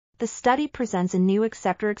The study presents a new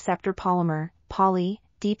acceptor polymer, poly,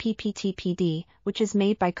 DPP-TPD, which is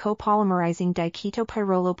made by copolymerizing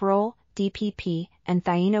diketopyrrolopyrrole, DPP, and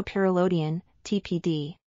thienopyrrolodiene,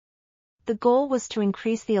 TPD. The goal was to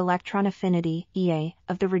increase the electron affinity, EA,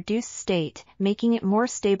 of the reduced state, making it more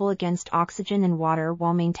stable against oxygen and water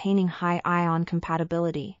while maintaining high ion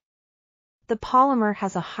compatibility. The polymer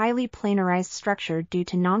has a highly planarized structure due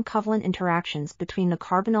to non-covalent interactions between the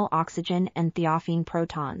carbonyl oxygen and thiophene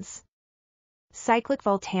protons. Cyclic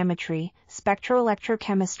voltammetry,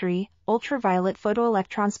 spectroelectrochemistry, ultraviolet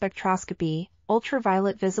photoelectron spectroscopy,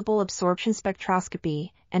 ultraviolet visible absorption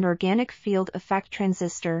spectroscopy, and organic field effect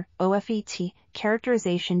transistor (OECT)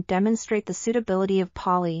 characterization demonstrate the suitability of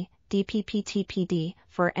poly, DPP-TPD,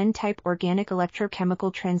 for N-type organic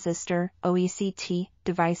electrochemical transistor (OECT)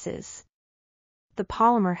 devices. The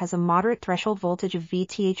polymer has a moderate threshold voltage of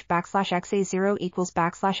VTH/XA0 equals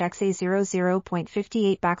 /XA0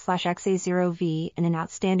 0.58/XA0V and an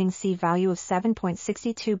outstanding C value of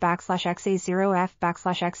 7.62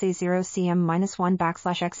 /XA0F/XA0 CM-1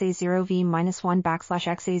 /XA0V-1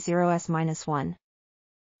 /XA0S-1.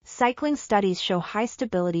 Cycling studies show high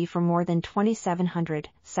stability for more than 2,700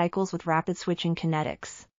 cycles with rapid switching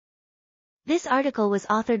kinetics. This article was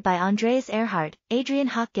authored by Andreas Erhardt, Adrian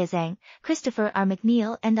Hochgesang, Christopher R.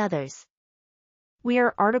 McNeill and others. We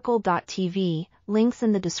are RTCLTV, links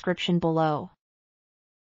in the description below.